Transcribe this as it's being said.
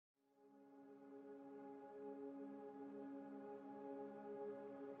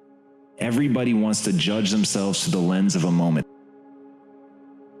everybody wants to judge themselves through the lens of a moment.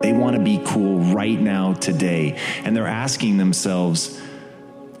 They want to be cool right now, today. And they're asking themselves,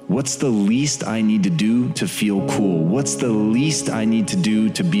 what's the least I need to do to feel cool? What's the least I need to do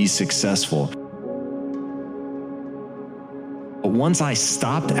to be successful? But once I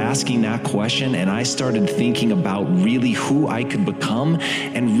stopped asking that question and I started thinking about really who I could become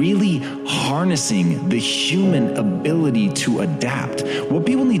and really harnessing the human ability to adapt, what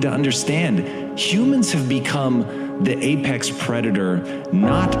people need to understand, humans have become the apex predator,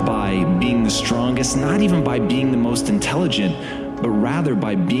 not by being the strongest, not even by being the most intelligent, but rather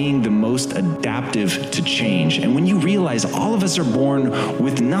by being the most adaptive to change. And when you realize all of us are born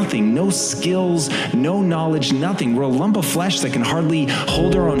with nothing, no skills, no knowledge, nothing. We're a lump of flesh that can hardly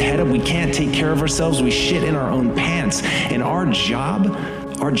hold our own head up. We can't take care of ourselves. We shit in our own pants. And our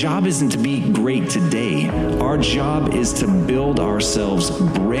job isn't to be great today. Our job is to build ourselves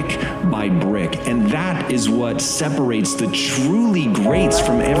brick by brick. And that is what separates the truly greats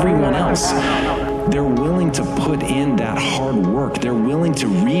from everyone else. They're willing to put in that hard work. They're willing to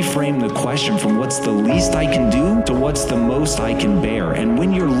reframe the question from what's the least I can do to what's the most I can bear. And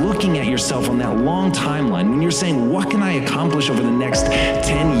when you're looking at yourself on that long timeline, when you're saying, what can I accomplish over the next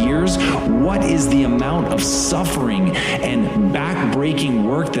 10 years? What is the amount of suffering and back-breaking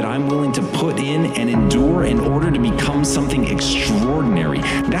work that I'm willing to put in and endure in order to become something extraordinary?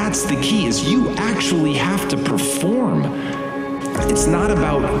 That's the key, is you actually have to perform. It's not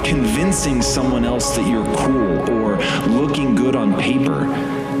about convincing someone else that you're cool or looking good on paper.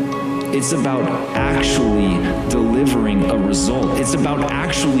 It's about actually delivering a result. It's about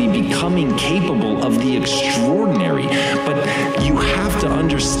actually becoming capable of the extraordinary. But you have to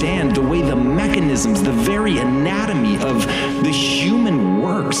understand the way the mechanisms, the very anatomy of the human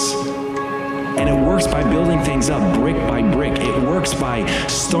works. And it works by building things up brick by brick. It works by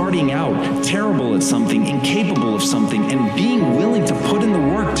starting out terrible at something, incapable of something, and being willing to put in the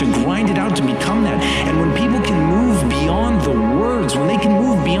work to grind it out to become that. And when people can move beyond the words, when they can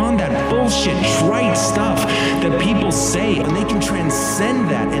move beyond that bullshit, trite stuff that people say, and they can transcend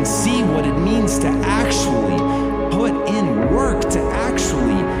that and see what it means to actually put in work, to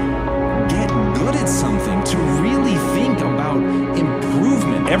actually get good at something, to really think about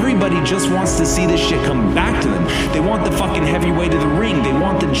improvement. Everybody just wants to see this shit come back to them. They want the fucking heavyweight of the ring. They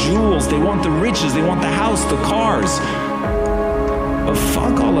want the jewels. They want the riches. They want the house, the cars. But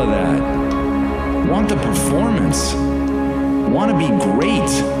fuck all of that. Want the performance. Want to be great.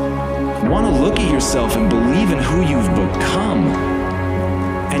 Want to look at yourself and believe in who you've become.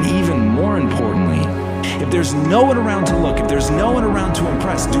 And even more importantly, if there's no one around to look, if there's no one around to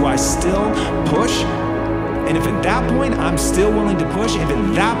impress, do I still push? And if at that point I'm still willing to push, if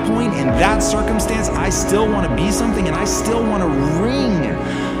at that point in that circumstance I still want to be something and I still want to wring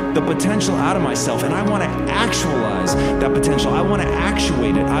the potential out of myself and I want to actualize that potential, I want to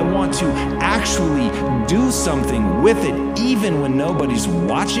actuate it, I want to actually do something with it even when nobody's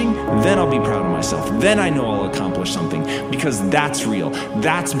watching, then I'll be proud of myself. Then I know I'll accomplish something, because that's real.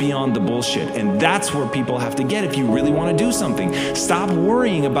 That's beyond the bullshit. And that's where people have to get if you really want to do something. Stop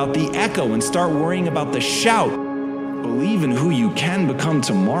worrying about the echo and start worrying about the shout. Believe in who you can become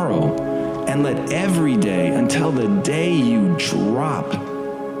tomorrow, and let every day until the day you drop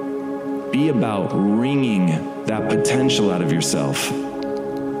be about wringing that potential out of yourself.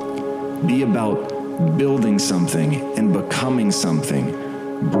 Be about building something and becoming something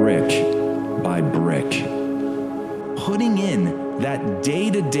brick by brick. Putting in that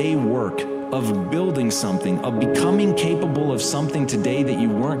day-to-day work of building something, of becoming capable of something today that you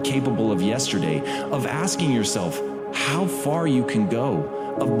weren't capable of yesterday, of asking yourself how far you can go,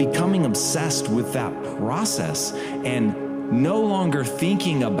 of becoming obsessed with that process and no longer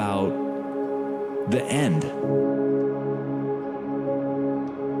thinking about the end.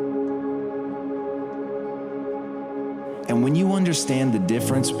 And when you understand the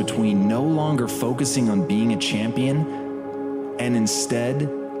difference between no longer focusing on being a champion and instead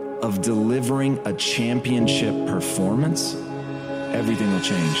of delivering a championship performance, everything will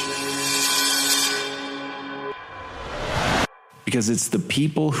change. Because it's the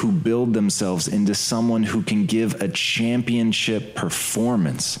people who build themselves into someone who can give a championship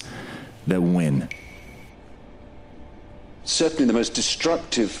performance that win. Certainly the most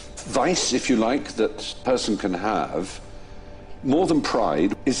destructive vice, if you like, that a person can have, more than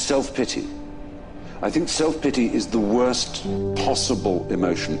pride, is self-pity. I think self-pity is the worst possible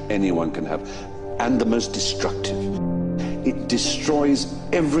emotion anyone can have, and the most destructive. It destroys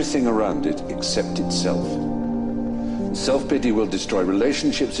everything around it except itself. Self-pity will destroy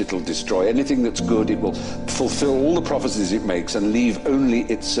relationships, it'll destroy anything that's good, it will fulfill all the prophecies it makes and leave only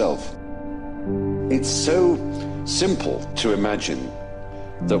itself. It's so simple to imagine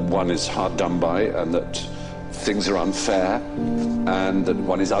that one is hard done by and that things are unfair and that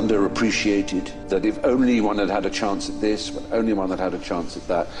one is underappreciated, that if only one had had a chance at this, but only one had had a chance at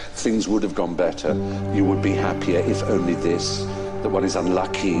that, things would have gone better, you would be happier if only this, that one is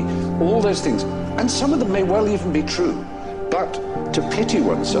unlucky, all those things. And some of them may well even be true, but to pity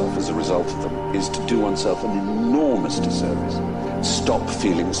oneself as a result of them is to do oneself an enormous disservice. Stop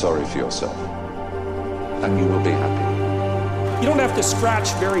feeling sorry for yourself, and you will be happy. You don't have to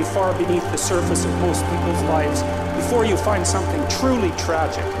scratch very far beneath the surface of most people's lives before you find something truly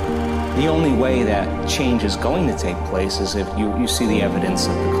tragic. The only way that change is going to take place is if you see the evidence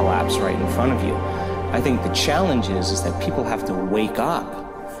of the collapse right in front of you. I think the challenge is that people have to wake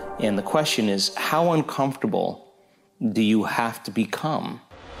up. And the question is, how uncomfortable do you have to become?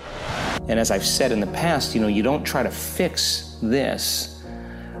 And as I've said in the past, you don't try to fix this.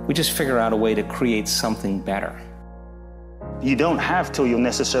 We just figure out a way to create something better. You don't have till you're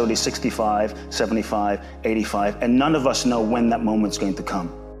necessarily 65, 75, 85, and none of us know when that moment's going to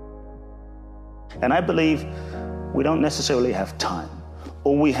come. And I believe we don't necessarily have time.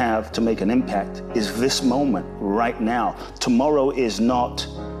 All we have to make an impact is this moment right now. Tomorrow is not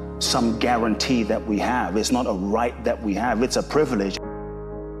some guarantee that we have. It's not a right that we have. It's a privilege.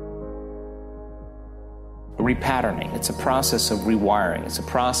 Repatterning. It's a process of rewiring. It's a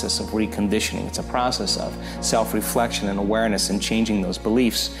process of reconditioning. It's a process of self-reflection and awareness and changing those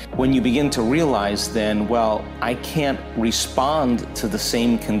beliefs. When you begin to realize then, well, I can't respond to the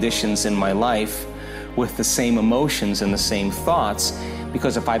same conditions in my life with the same emotions and the same thoughts,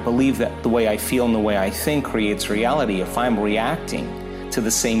 because if I believe that the way I feel and the way I think creates reality, if I'm reacting to the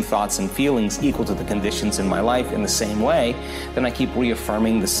same thoughts and feelings equal to the conditions in my life in the same way, then I keep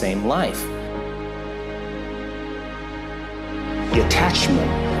reaffirming the same life. The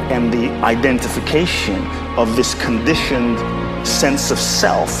attachment and the identification of this conditioned sense of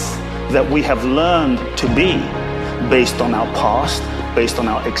self that we have learned to be based on our past, based on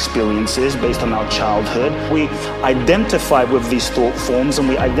our experiences, based on our childhood. We identify with these thought forms and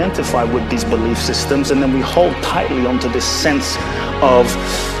we identify with these belief systems, and then we hold tightly onto this sense of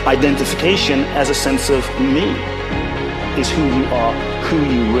identification as a sense of me is who you are, who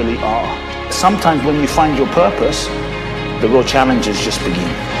you really are. Sometimes when you find your purpose, the real challenges just begin.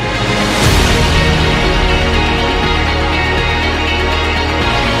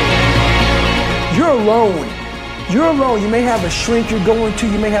 You're alone. You're alone. You may have a shrink you're going to,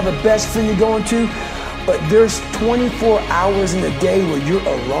 you may have a best friend you're going to, but there's 24 hours in a day where you're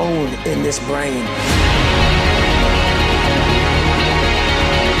alone in this brain.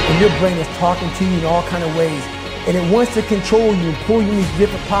 And your brain is talking to you in all kinds of ways, and it wants to control you and pull you in these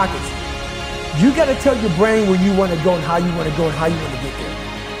different pockets. You got to tell your brain where you want to go and how you want to go and how you want to get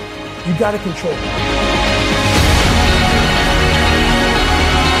there. You got to control it.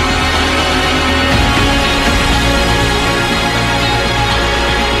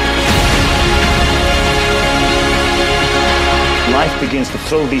 Life begins to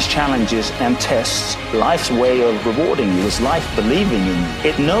throw these challenges and tests. Life's way of rewarding you is life believing in you.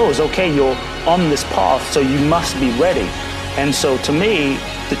 It knows, okay, you're on this path, so you must be ready. And so to me,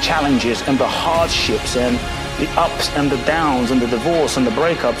 the challenges and the hardships and the ups and the downs and the divorce and the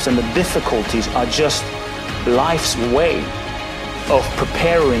breakups and the difficulties are just life's way of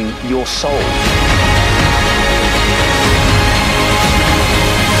preparing your soul.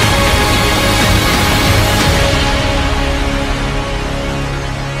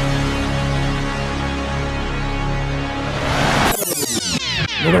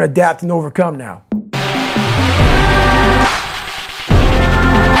 We're going to adapt and overcome now.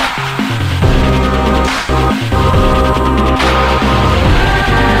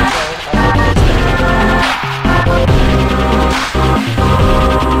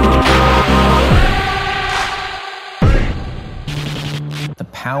 The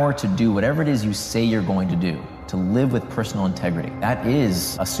power to do whatever it is you say you're going to do, to live with personal integrity, that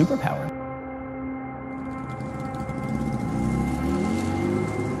is a superpower.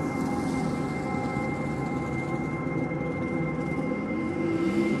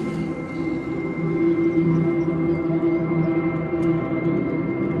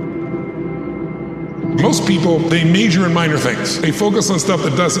 Most people, they major in minor things. They focus on stuff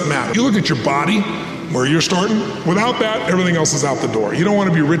that doesn't matter. You look at your body, where you're starting, without that, everything else is out the door. You don't want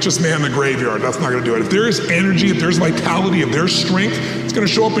to be richest man in the graveyard. That's not going to do it. If there is energy, if there's vitality, if there's strength, it's going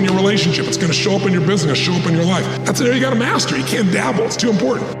to show up in your relationship. It's going to show up in your business, show up in your life. That's an area you got to master. You can't dabble. It's too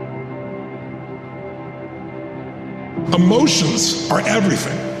important. Emotions are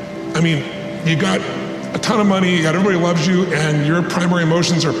everything. I mean, you got a ton of money, you got everybody loves you, and your primary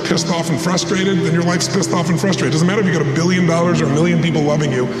emotions are pissed off and frustrated, then your life's pissed off and frustrated. It doesn't matter if you got $1 billion or 1 million people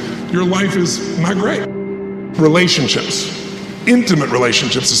loving you, your life is not great. Relationships. Intimate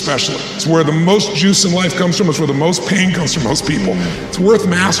relationships especially. It's where the most juice in life comes from. It's where the most pain comes from most people. It's worth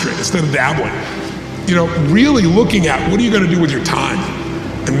mastering instead of dabbling. You know, really looking at what are you going to do with your time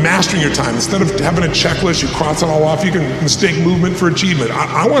and mastering your time. Instead of having a checklist, you cross it all off, you can mistake movement for achievement.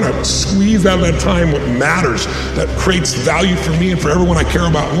 I want to squeeze out of that time what matters, that creates value for me and for everyone I care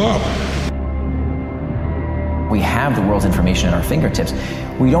about and love. We have the world's information at our fingertips.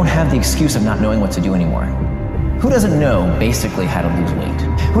 We don't have the excuse of not knowing what to do anymore. Who doesn't know basically how to lose weight?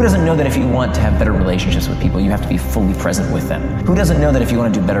 Who doesn't know that if you want to have better relationships with people, you have to be fully present with them? Who doesn't know that if you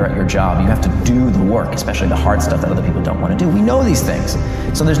want to do better at your job, you have to do the work, especially the hard stuff that other people don't want to do? We know these things.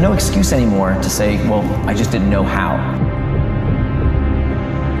 So there's no excuse anymore to say, well, I just didn't know how.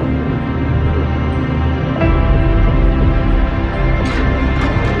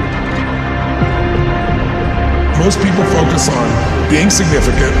 Most people focus on being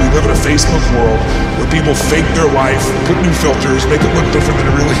significant. We live in a Facebook world where people fake their life, put new filters, make it look different than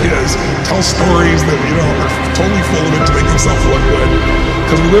it really is, tell stories that, you know, are totally full of it to make themselves look good.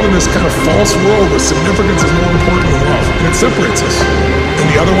 Because we live in this kind of false world where significance is more important than love, and it separates us. And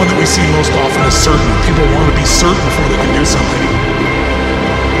the other one that we see most often is certainty. People want to be certain before they can do something.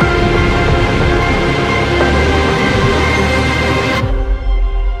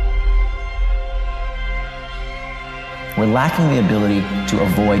 We're lacking the ability to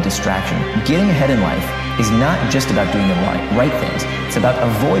avoid distraction. Getting ahead in life is not just about doing the right things. It's about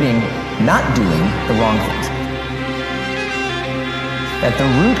avoiding not doing the wrong things. That the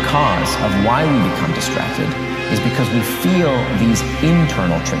root cause of why we become distracted is because we feel these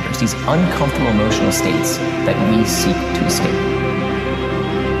internal triggers, these uncomfortable emotional states that we seek to escape.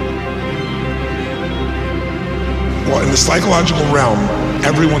 Well, in the psychological realm,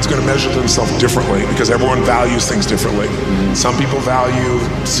 everyone's going to measure themselves differently because everyone values things differently. Some people value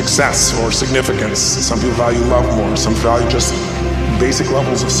success or significance. Some people value love more. Some value just basic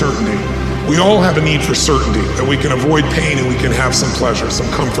levels of certainty. We all have a need for certainty, that we can avoid pain and we can have some pleasure,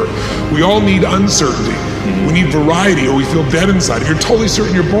 some comfort. We all need uncertainty. We need variety, or we feel dead inside. If you're totally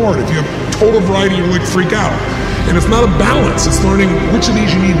certain, you're bored. If you have total variety, you're like freak out. And it's not a balance. It's learning which of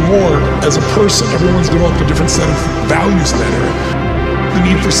these you need more as a person. Everyone's developed a different set of values in that area. The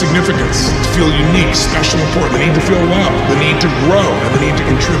need for significance, to feel unique, special, important. The need to feel loved. The need to grow, and the need to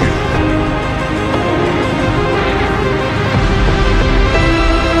contribute.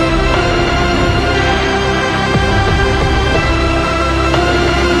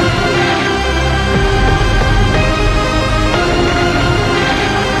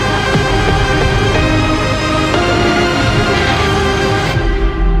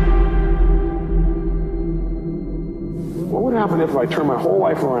 If I turn my whole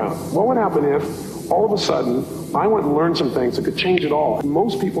life around? What would happen if all of a sudden I went and learned some things that could change it all?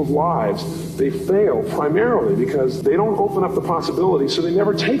 Most people's lives, they fail primarily because they don't open up the possibility, so they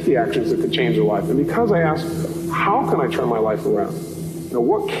never take the actions that could change their life. And because I asked, how can I turn my life around? You know,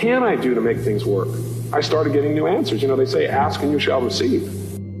 what can I do to make things work? I started getting new answers. You know, they say, ask and you shall receive.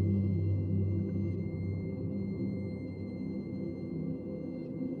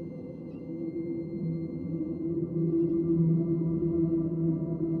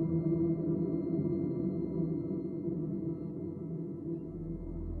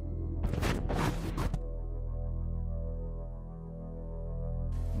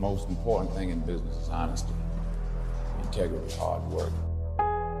 Most important thing in business is honesty, integrity, hard work,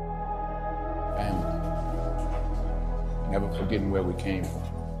 family, never forgetting where we came from.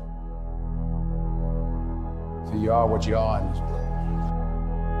 So you are what you are in this world.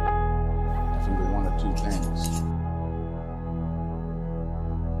 It's either one or two things.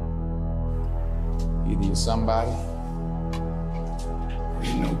 Either you're somebody or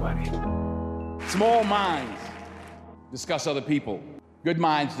you're nobody. Small minds discuss other people. Good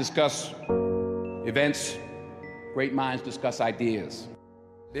minds discuss events. Great minds discuss ideas.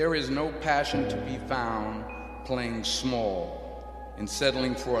 There is no passion to be found playing small and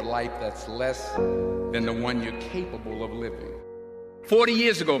settling for a life that's less than the one you're capable of living. 40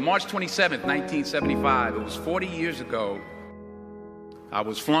 years ago, March 27th, 1975, it was 40 years ago, I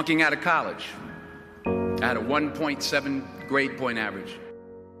was flunking out of college. I had a 1.7 grade point average.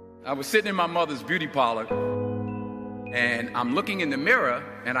 I was sitting in my mother's beauty parlor, and I'm looking in the mirror,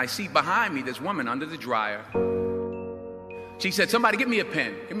 and I see behind me this woman under the dryer. She said, somebody give me a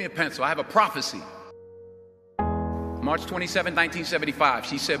pen, give me a pencil, I have a prophecy. March 27, 1975,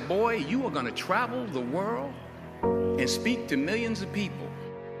 she said, boy, you are gonna travel the world and speak to millions of people.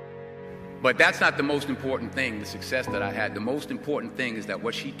 But that's not the most important thing, the success that I had. The most important thing is that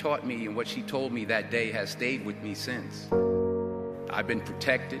what she taught me and what she told me that day has stayed with me since. I've been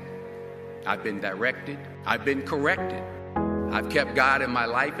protected. I've been directed. I've been corrected. I've kept God in my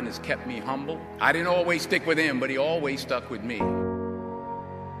life and it's kept me humble. I didn't always stick with him, but he always stuck with me.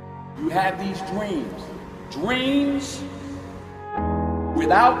 You have these dreams. Dreams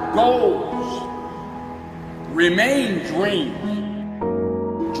without goals remain dreams.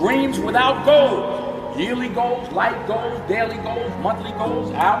 Dreams without goals. Yearly goals, life goals, daily goals, monthly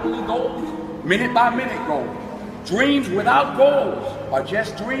goals, hourly goals, minute by minute goals. Dreams without goals are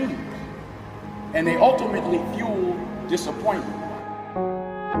just dreams. And they ultimately fuel disappointment.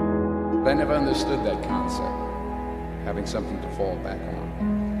 I never understood that concept, having something to fall back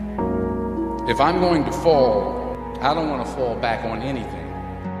on. If I'm going to fall, I don't want to fall back on anything.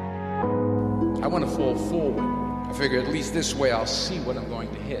 I want to fall forward. I figure at least this way I'll see what I'm going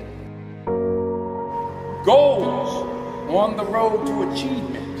to hit. Goals on the road to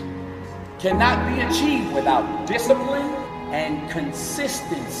achievement cannot be achieved without discipline and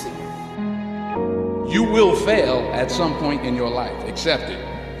consistency. You will fail at some point in your life. Accept it.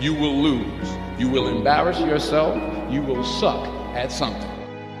 You will lose. You will embarrass yourself. You will suck at something.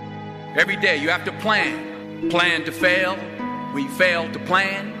 Every day you have to plan. Plan to fail. We fail to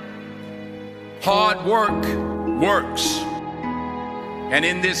plan. Hard work works. And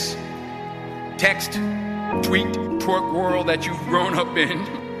in this text, tweet, twerk world that you've grown up in,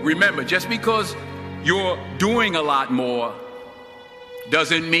 remember, just because you're doing a lot more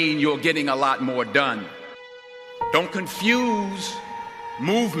doesn't mean you're getting a lot more done. Don't confuse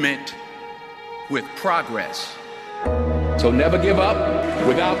movement with progress. So never give up.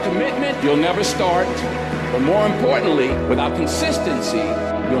 Without commitment, you'll never start. But more importantly, without consistency,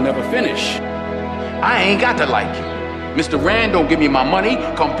 you'll never finish. I ain't got to like you. Mr. Rand don't give me my money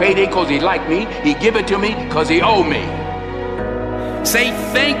come payday cause he like me. He give it to me cause he owe me. Say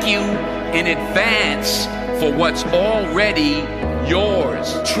thank you in advance for what's already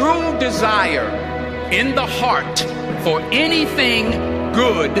yours. True desire in the heart for anything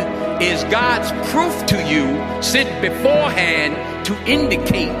good is God's proof to you sent beforehand to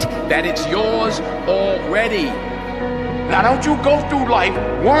indicate that it's yours already. Now don't you go through life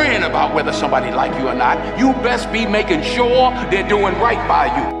worrying about whether somebody like you or not. You best be making sure they're doing right by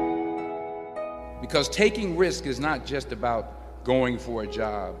you. Because taking risk is not just about going for a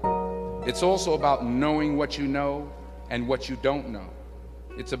job. It's also about knowing what you know and what you don't know.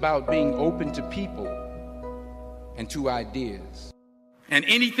 It's about being open to people and to ideas. And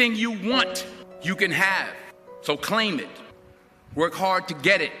anything you want, you can have. So claim it. Work hard to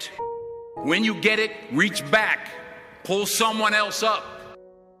get it. When you get it, reach back. Pull someone else up.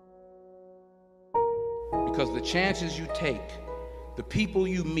 Because the chances you take, the people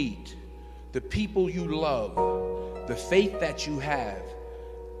you meet, the people you love, the faith that you have,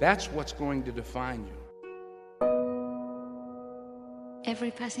 that's what's going to define you.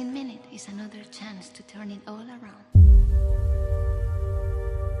 Every passing minute is another chance to turn it all around.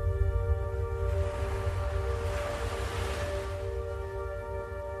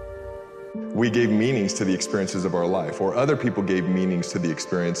 We gave meanings to the experiences of our life, or other people gave meanings to the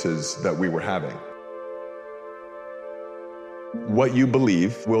experiences that we were having. What you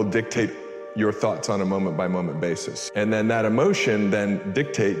believe will dictate your thoughts on a moment-by-moment basis. And then that emotion then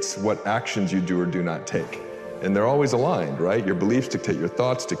dictates what actions you do or do not take. And they're always aligned, right? Your beliefs dictate your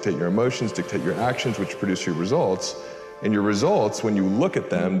thoughts, dictate your emotions, dictate your actions, which produce your results. And your results, when you look at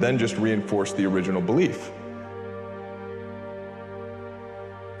them, then just reinforce the original belief.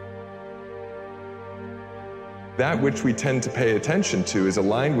 That which we tend to pay attention to is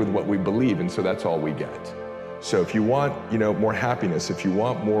aligned with what we believe, and so that's all we get. So if you want, more happiness, if you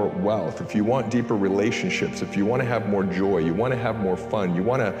want more wealth, if you want deeper relationships, if you want to have more joy, you want to have more fun, you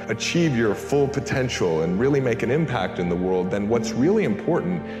want to achieve your full potential and really make an impact in the world, then what's really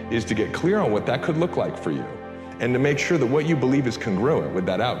important is to get clear on what that could look like for you and to make sure that what you believe is congruent with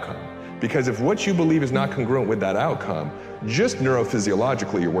that outcome. Because if what you believe is not congruent with that outcome, just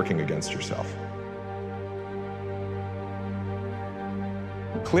neurophysiologically, you're working against yourself.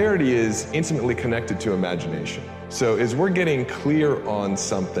 Clarity is intimately connected to imagination. So as we're getting clear on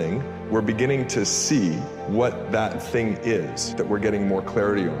something, we're beginning to see what that thing is that we're getting more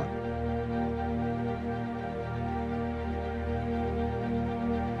clarity on.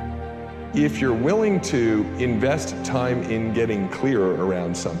 If you're willing to invest time in getting clearer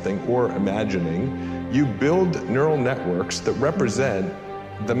around something or imagining, you build neural networks that represent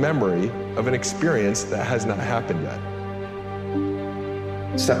the memory of an experience that has not happened yet.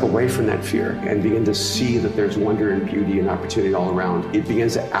 step away from that fear and begin to see that there's wonder and beauty and opportunity all around, it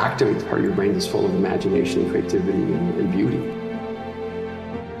begins to activate the part of your brain that's full of imagination, creativity, and beauty.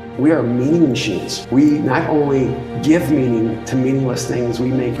 We are meaning machines. We not only give meaning to meaningless things, we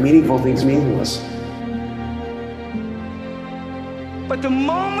make meaningful things meaningless. But the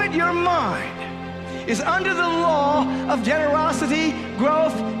moment your mind is under the law of generosity,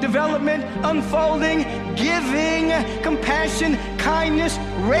 growth, development, unfolding, giving, compassion, kindness,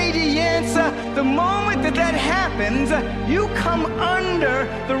 radiance, the moment that happens, you come under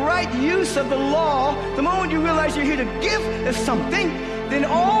the right use of the law. The moment you realize you're here to give something, then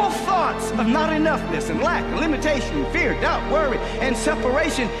all thoughts of not enoughness and lack, limitation, fear, doubt, worry, and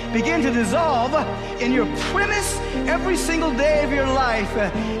separation begin to dissolve. And your premise every single day of your life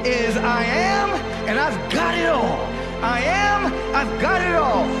is, I am, and I've got it all. I am, I've got it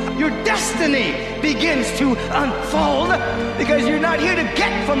all. Your destiny begins to unfold because you're not here to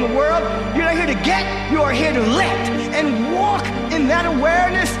get from the world. You're not here to get, you are here to let and walk in that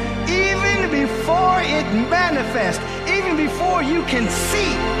awareness even before it manifests, even before you can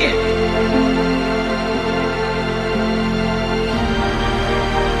see it.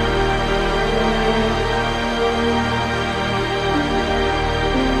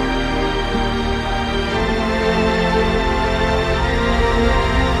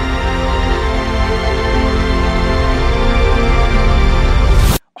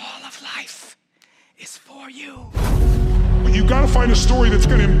 You got to find a story that's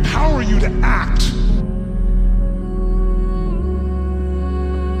going to empower you to act.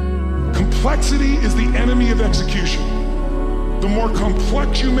 Complexity is the enemy of execution. The more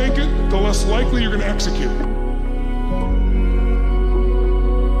complex you make it, the less likely you're going to execute.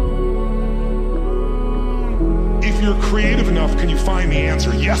 If you're creative enough, can you find the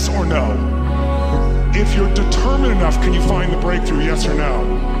answer? Yes or no? If you're determined enough, can you find the breakthrough? Yes or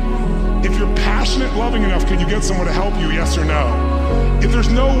no? If you're passionate, loving enough, can you get someone to help you? Yes or no? If there's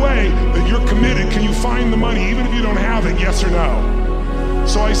no way that you're committed, can you find the money even if you don't have it? Yes or no?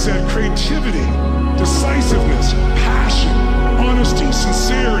 So I said creativity, decisiveness, passion, honesty,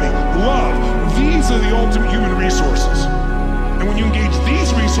 sincerity, love. These are the ultimate human resources. And when you engage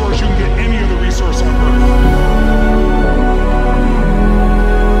these resources, you can get any other resource on earth.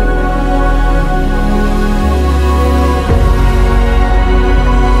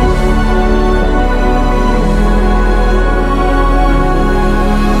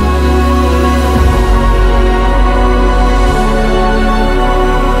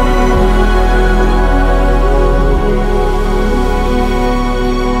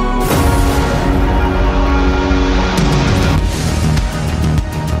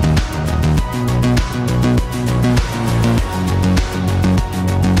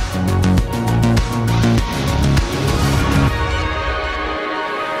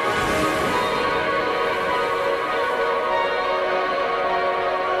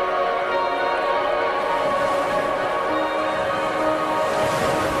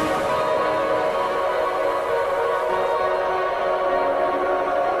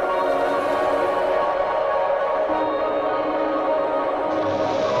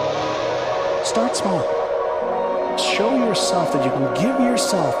 Start small. Show yourself that you can give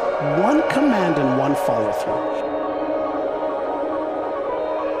yourself one command and one follow-through.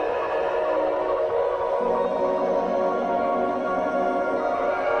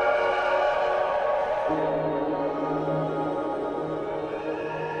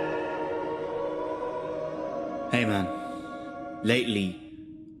 Hey man, lately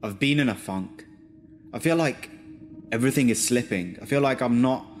I've been in a funk. I feel like everything is slipping. I feel like I'm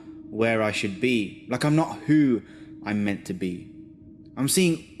not where I should be, like I'm not who I'm meant to be. I'm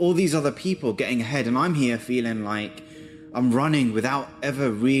seeing all these other people getting ahead and I'm here feeling like I'm running without ever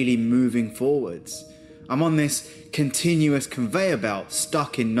really moving forwards. I'm on this continuous conveyor belt,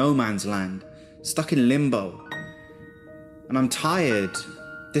 stuck in no man's land, stuck in limbo. And I'm tired.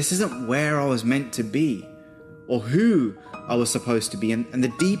 This isn't where I was meant to be or who I was supposed to be. And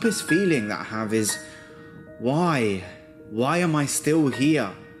the deepest feeling that I have is, why? Why am I still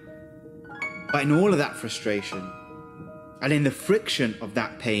here? But in all of that frustration, and in the friction of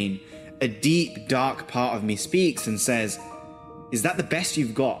that pain, a deep, dark part of me speaks and says, is that the best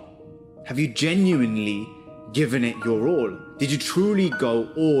you've got? Have you genuinely given it your all? Did you truly go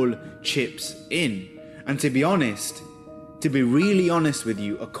all chips in? And to be honest, to be really honest with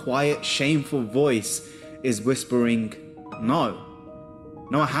you, a quiet, shameful voice is whispering, no,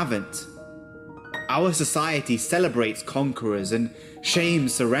 I haven't. Our society celebrates conquerors and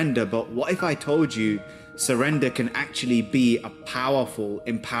shames surrender, but what if I told you surrender can actually be a powerful,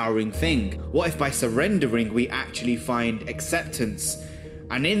 empowering thing? What if by surrendering we actually find acceptance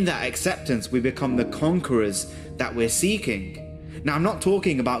And in that acceptance, we become the conquerors that we're seeking. Now, I'm not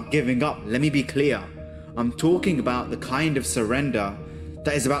talking about giving up. Let me be clear. I'm talking about the kind of surrender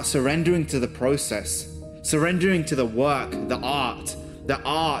that is about surrendering to the process, surrendering to the work, the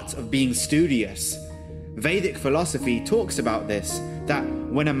art of being studious. Vedic philosophy talks about this, that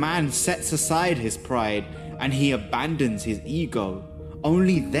when a man sets aside his pride and he abandons his ego,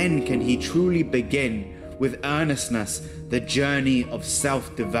 only then can he truly begin with earnestness the journey of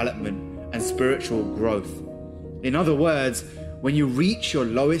self-development and spiritual growth. In other words, when you reach your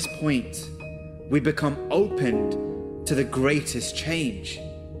lowest point, we become opened to the greatest change.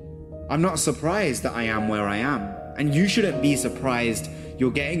 I'm not surprised that I am where I am, and you shouldn't be surprised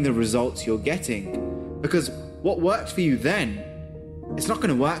you're getting the results you're getting, because what worked for you then, it's not going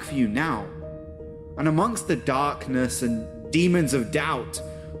to work for you now. And amongst the darkness and demons of doubt,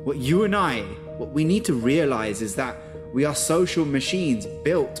 what we need to realize is that we are social machines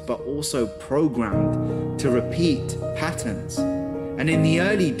built but also programmed to repeat patterns. And in the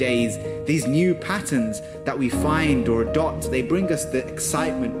early days, these new patterns that we find or adopt, they bring us the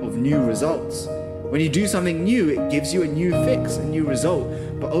excitement of new results. When you do something new, it gives you a new fix, a new result.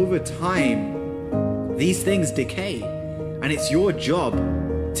 But over time, these things decay. And it's your job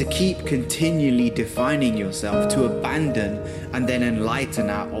to keep continually defining yourself, to abandon and then enlighten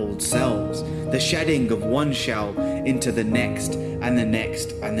our old selves. The shedding of one shell into the next and the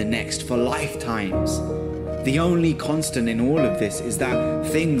next and the next for lifetimes. The only constant in all of this is that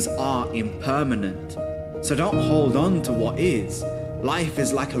things are impermanent. So don't hold on to what is. Life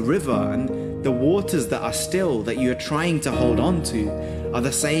is like a river, and the waters that are still, that you're trying to hold on to, are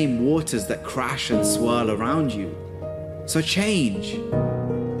the same waters that crash and swirl around you. So change.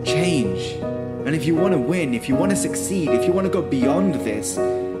 And if you want to win, if you want to succeed, if you want to go beyond this,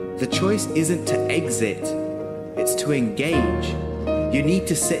 the choice isn't to exit, it's to engage. You need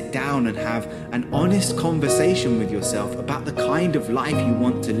to sit down and have an honest conversation with yourself about the kind of life you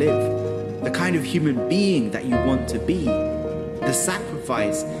want to live, the kind of human being that you want to be, the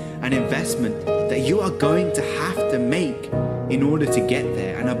sacrifice and investment that you are going to have to make in order to get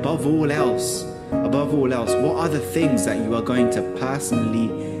there. And above all else, what are the things that you are going to personally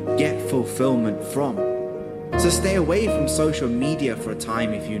get fulfillment from? So stay away from social media for a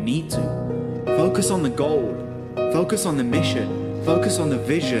time if you need to. Focus on the goal, focus on the mission, focus on the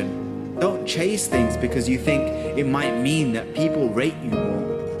vision. Don't chase things because you think it might mean that people rate you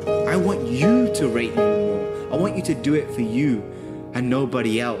more. I want you to rate you more. I want you to do it for you and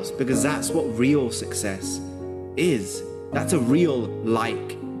nobody else, because that's what real success is. That's a real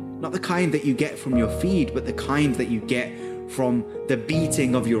like. Not the kind that you get from your feed, but the kind that you get from the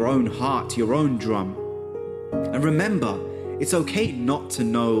beating of your own heart, your own drum. And remember, it's okay not to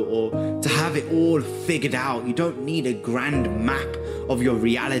know or to have it all figured out. You don't need a grand map of your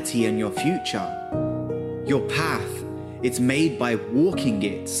reality and your future. Your path, it's made by walking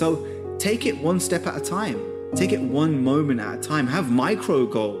it. So take it one step at a time. Take it one moment at a time. Have micro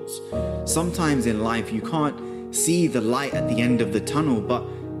goals. Sometimes in life you can't see the light at the end of the tunnel, but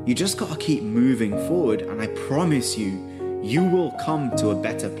you just gotta keep moving forward, and I promise you, you will come to a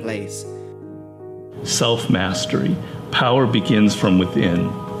better place. Self-mastery. Power begins from within.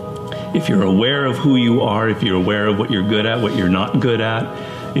 If you're aware of who you are, if you're aware of what you're good at, what you're not good at,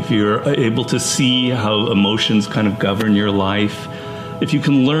 if you're able to see how emotions kind of govern your life, if you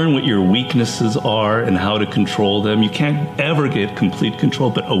can learn what your weaknesses are and how to control them, you can't ever get complete control,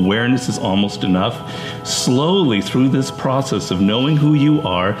 but awareness is almost enough. Slowly through this process of knowing who you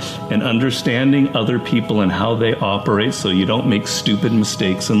are and understanding other people and how they operate so you don't make stupid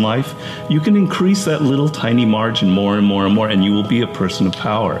mistakes in life, you can increase that little tiny margin more and more and more, and you will be a person of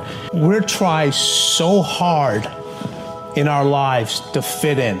power. We're trying so hard in our lives to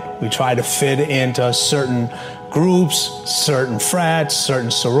fit in. We try to fit into certain groups, certain frats,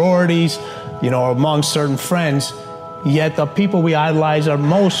 certain sororities, among certain friends, yet the people we idolize are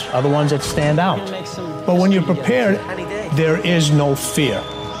the ones that stand out. But when you're prepared, there is no fear.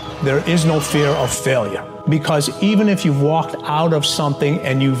 There is no fear of failure. Because even if you've walked out of something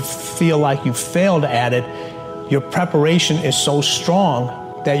and you feel like you failed at it, your preparation is so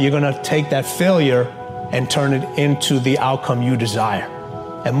strong that you're gonna take that failure and turn it into the outcome you desire.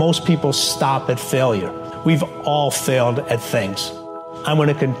 And most people stop at failure. We've all failed at things. I'm going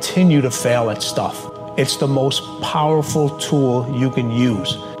to continue to fail at stuff. It's the most powerful tool you can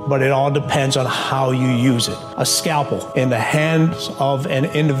use, but it all depends on how you use it. A scalpel in the hands of an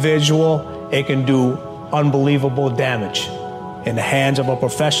individual, it can do unbelievable damage. In the hands of a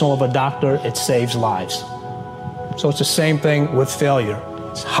professional, of a doctor, it saves lives. So it's the same thing with failure.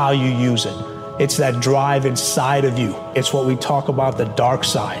 It's how you use it. It's that drive inside of you. It's what we talk about, the dark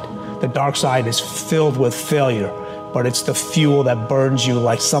side. The dark side is filled with failure, but it's the fuel that burns you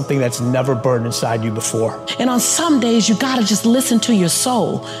like something that's never burned inside you before. And on some days, you gotta just listen to your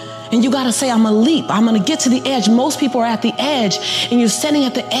soul. And you gotta say, I'm gonna leap, I'm gonna get to the edge. Most people are at the edge, and you're standing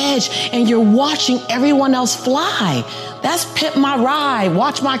at the edge, and you're watching everyone else fly. That's Pimp My Ride,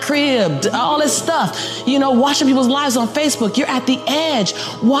 Watch My Crib, all this stuff. You know, watching people's lives on Facebook. You're at the edge,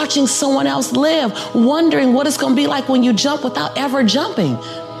 watching someone else live, wondering what it's gonna be like when you jump without ever jumping.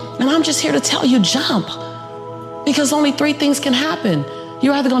 And I'm just here to tell you, jump. Because only 3 things can happen.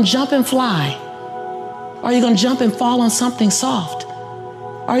 You're either gonna jump and fly, or you're gonna jump and fall on something soft,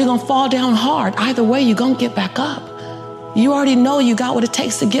 or you're gonna fall down hard. Either way, you're gonna get back up. You already know you got what it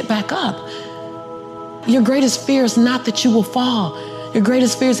takes to get back up. Your greatest fear is not that you will fall. Your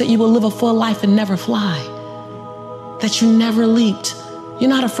greatest fear is that you will live a full life and never fly, that you never leaped. You're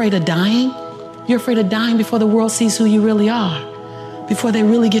not afraid of dying. You're afraid of dying before the world sees who you really are, before they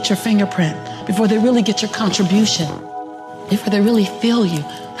really get your fingerprint, before they really get your contribution, before they really feel you.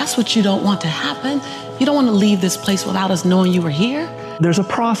 That's what you don't want to happen. You don't want to leave this place without us knowing you were here. There's a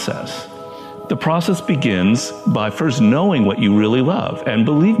process. The process begins by first knowing what you really love. And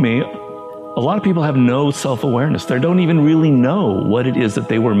believe me, a lot of people have no self-awareness. They don't even really know what it is that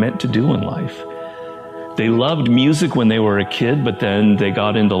they were meant to do in life. They loved music when they were a kid, but then they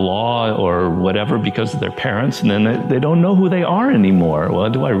got into law or whatever because of their parents, and then they don't know who they are anymore. Well,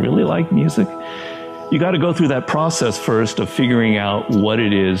 do I really like music? You got to go through that process first of figuring out what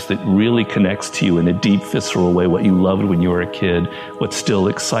it is that really connects to you in a deep, visceral way, what you loved when you were a kid, what still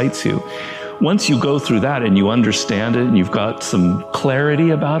excites you. Once you go through that and you understand it and you've got some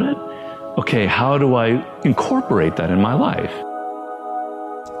clarity about it, okay, how do I incorporate that in my life?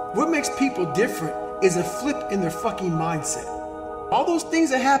 What makes people different is a flip in their fucking mindset. All those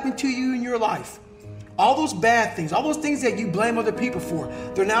things that happen to you in your life, all those bad things, all those things that you blame other people for,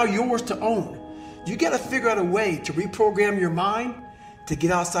 they're now yours to own. You gotta figure out a way to reprogram your mind to get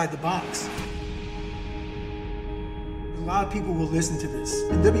outside the box. A lot of people will listen to this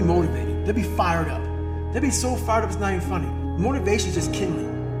and they'll be motivated, they'll be fired up. They'll be so fired up it's not even funny. Motivation is just kindling.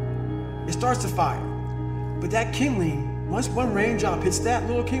 It starts to fire. But that kindling, once one raindrop hits that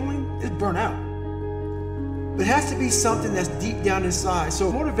little kindling, it's burnt out. But it has to be something that's deep down inside.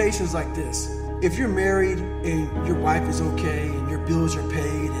 So motivation is like this. If you're married and your wife is okay and your bills are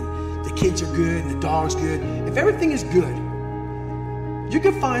paid and the kids are good and the dog's good, if everything is good, you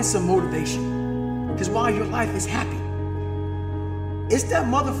can find some motivation. Because while your life is happy, it's that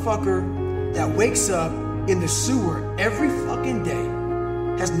motherfucker that wakes up in the sewer every fucking day,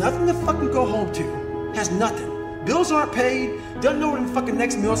 has nothing to fucking go home to, has nothing. Bills aren't paid, doesn't know when the fucking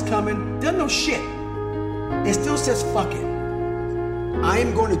next meal's coming, doesn't know shit, and still says, fuck it. I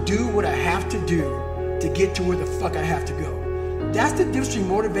am going to do what I have to do to get to where the fuck I have to go. That's the difference between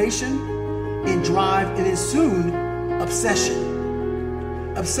motivation and drive, and then soon,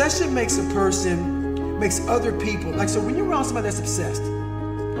 obsession. Obsession makes a person, makes other people, like, so when you're around somebody that's obsessed,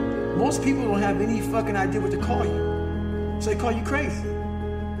 most people don't have any fucking idea what to call you. So they call you crazy.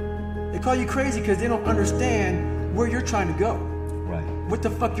 They call you crazy because they don't understand where you're trying to go. Right. What the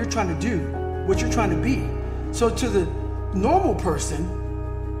fuck you're trying to do, what you're trying to be. So to the normal person,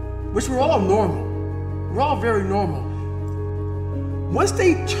 which we're all normal, we're all very normal, once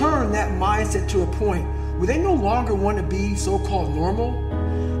they turn that mindset to a point where they no longer want to be so-called normal,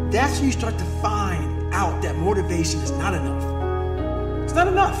 that's when you start to find out that motivation is not enough. It's not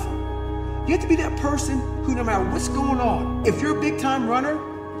enough. You have to be that person who, no matter what's going on, if you're a big-time runner,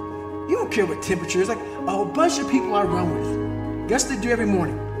 you don't care what temperature is. Like a bunch of people I run with, guess what they do every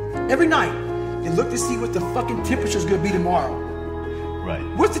morning? Every night, they look to see what the fucking temperature is going to be tomorrow. Right.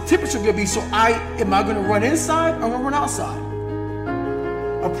 What's the temperature going to be? So am I going to run inside or am I going to run outside?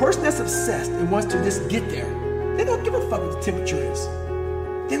 A person that's obsessed and wants to just get there, they don't give a fuck what the temperature is.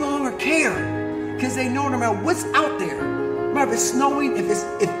 They no longer care because they know no matter what's out there, no matter if it's snowing, if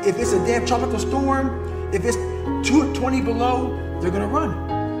it's a damn tropical storm, if it's 20 below, they're going to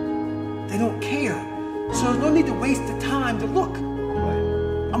run. They don't care. So there's no need to waste the time to look.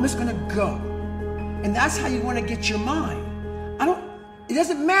 Right. I'm just going to go. And that's how you want to get your mind. It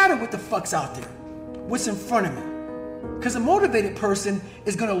doesn't matter what the fuck's out there, what's in front of me. Because a motivated person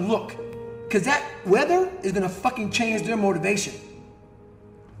is going to look. Because that weather is going to fucking change their motivation.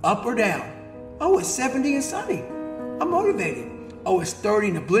 Up or down. Oh, it's 70 and sunny. I'm motivated. Oh, it's 30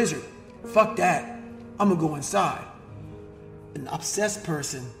 in a blizzard. Fuck that. I'm going to go inside. An obsessed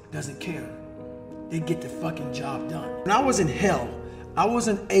person doesn't care. They get the fucking job done. When I was in hell, I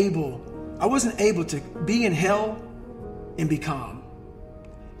wasn't able to be in hell and be calm.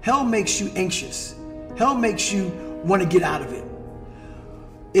 Hell makes you anxious. Hell makes you want to get out of it.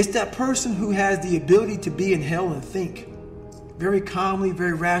 It's that person who has the ability to be in hell and think very calmly,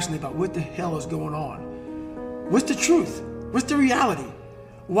 very rationally about what the hell is going on. What's the truth? What's the reality?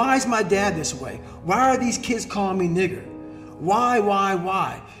 Why is my dad this way? Why are these kids calling me nigger? Why?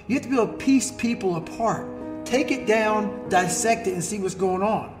 You have to be able to piece people apart. Take it down, dissect it, and see what's going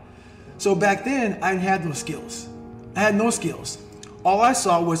on. So back then, I didn't have those skills. I had no skills. All I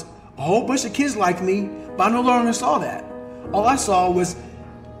saw was a whole bunch of kids like me, but I no longer saw that. All I saw was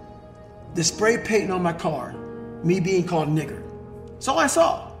the spray painting on my car, me being called nigger. That's all I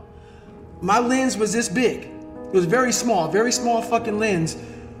saw. My lens was this big. It was very small fucking lens,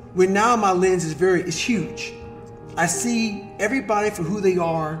 where now my lens is huge. I see everybody for who they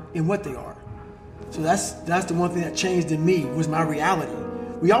are and what they are. So that's the one thing that changed in me, was my reality.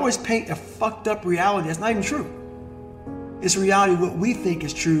 We always paint a fucked up reality that's not even true. It's reality what we think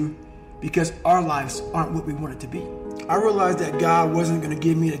is true because our lives aren't what we want it to be. I realized that God wasn't going to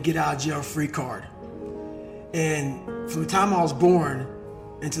give me a get out of jail free card. And from the time I was born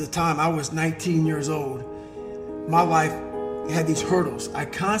until the time I was 19 years old, my life had these hurdles. I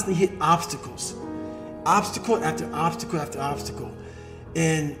constantly hit obstacles. Obstacle after obstacle after obstacle.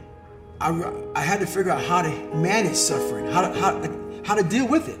 And I had to figure out how to manage suffering, how to deal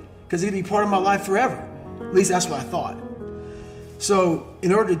with it, because it'd be part of my life forever. At least that's what I thought. So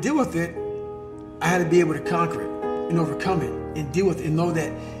in order to deal with it, I had to be able to conquer it and overcome it and deal with it and know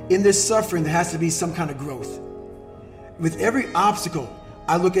that in this suffering there has to be some kind of growth. With every obstacle,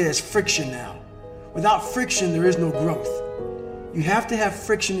 I look at it as friction now. Without friction, there is no growth. You have to have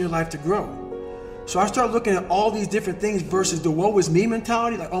friction in your life to grow. So I started looking at all these different things versus the woe is me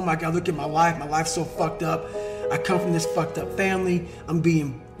mentality. Like, oh my God, look at my life. My life's so fucked up. I come from this fucked up family. I'm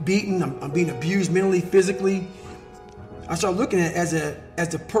being beaten. I'm being abused mentally, physically. I started looking at it as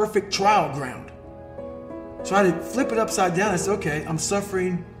the perfect trial ground. So I had to flip it upside down and say, okay, I'm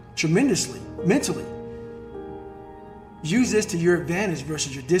suffering tremendously, mentally. Use this to your advantage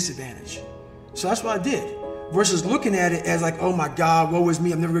versus your disadvantage. So that's what I did. Versus looking at it as like, oh my God, woe is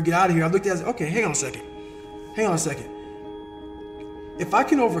me, I'm never gonna get out of here. I looked at it as, okay, hang on a second. If I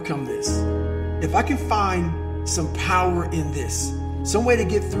can overcome this, if I can find some power in this, some way to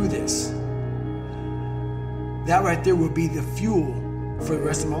get through this, that right there will be the fuel for the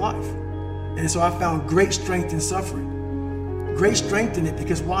rest of my life. And so I found great strength in suffering. Great strength in it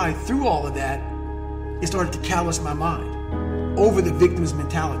because why? Through all of that, it started to callous my mind over the victim's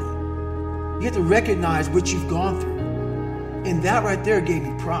mentality. You have to recognize what you've gone through. And that right there gave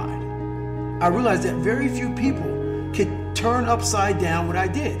me pride. I realized that very few people could turn upside down what I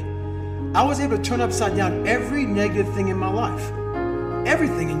did. I was able to turn upside down every negative thing in my life.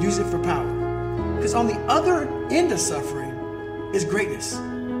 Everything, and use it for power. Because on the other end of suffering is greatness.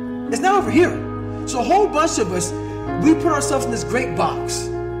 It's not over here. So a whole bunch of us, we put ourselves in this great box.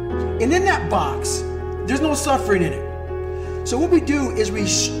 And in that box, there's no suffering in it. So what we do is we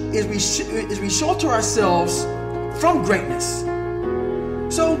shelter ourselves from greatness.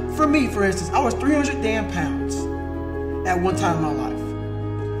 So for me, for instance, I was 300 damn pounds at one time in my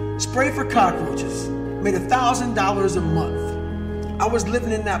life. Sprayed for cockroaches, made $1,000 a month. I was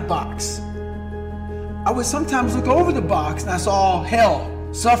living in that box. I would sometimes look over the box and I saw hell,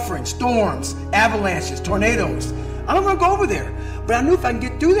 suffering, storms, avalanches, tornadoes. I don't want to go over there, but I knew if I can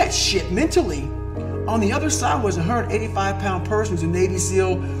get through that shit mentally, on the other side was a 185-pound person who's a Navy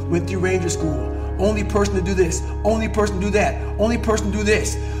SEAL, went through Ranger School. Only person to do this, only person to do that, only person to do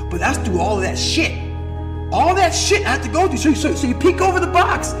this. But that's through all of that shit. All that shit I have to go through. So you peek over the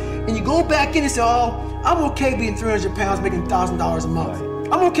box and you go back in and say, oh, I'm okay being 300 pounds, making $1,000 a month.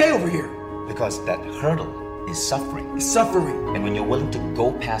 I'm okay over here. Because that hurdle is suffering. It's suffering. And when you're willing to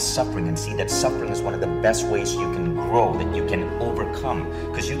go past suffering and see that suffering is one of the best ways you can grow, that you can overcome,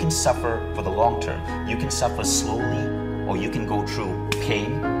 because you can suffer for the long term. You can suffer slowly, or you can go through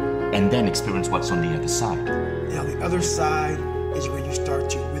pain and then experience what's on the other side. Now the other side is where you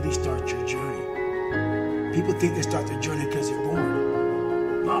really start your journey. People think they start their journey because they're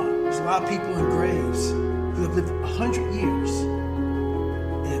born. No, there's a lot of people in graves who have lived 100 years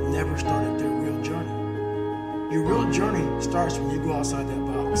and have never started their real journey. Your real journey starts when you go outside that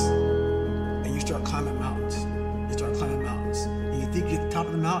box and you start climbing mountains. And you think you're at the top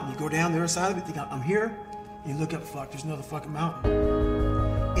of the mountain, you go down the other side of it, think I'm here, and you look up, fuck, there's another fucking mountain.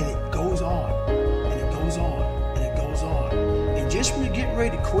 And it goes on, and it goes on, and it goes on. And just when you're getting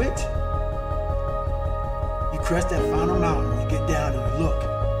ready to quit, you crest that final mountain, you get down and you look,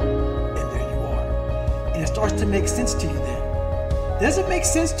 and there you are. And it starts to make sense to you then. It doesn't make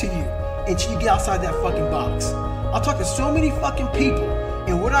sense to you until you get outside that fucking box. I'll talk to so many fucking people,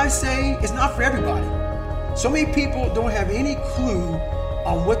 And what I say is not for everybody. So many people don't have any clue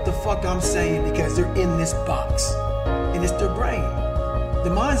on what the fuck I'm saying because they're in this box. And it's their brain.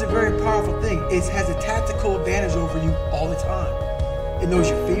 The mind's a very powerful thing. It has a tactical advantage over you all the time. It knows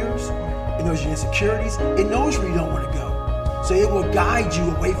your fears. It knows your insecurities. It knows where you don't want to go. So it will guide you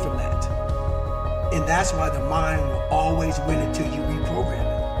away from that. And that's why the mind will always win until you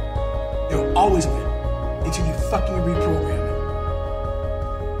reprogram it. It will always win until you fucking reprogram it.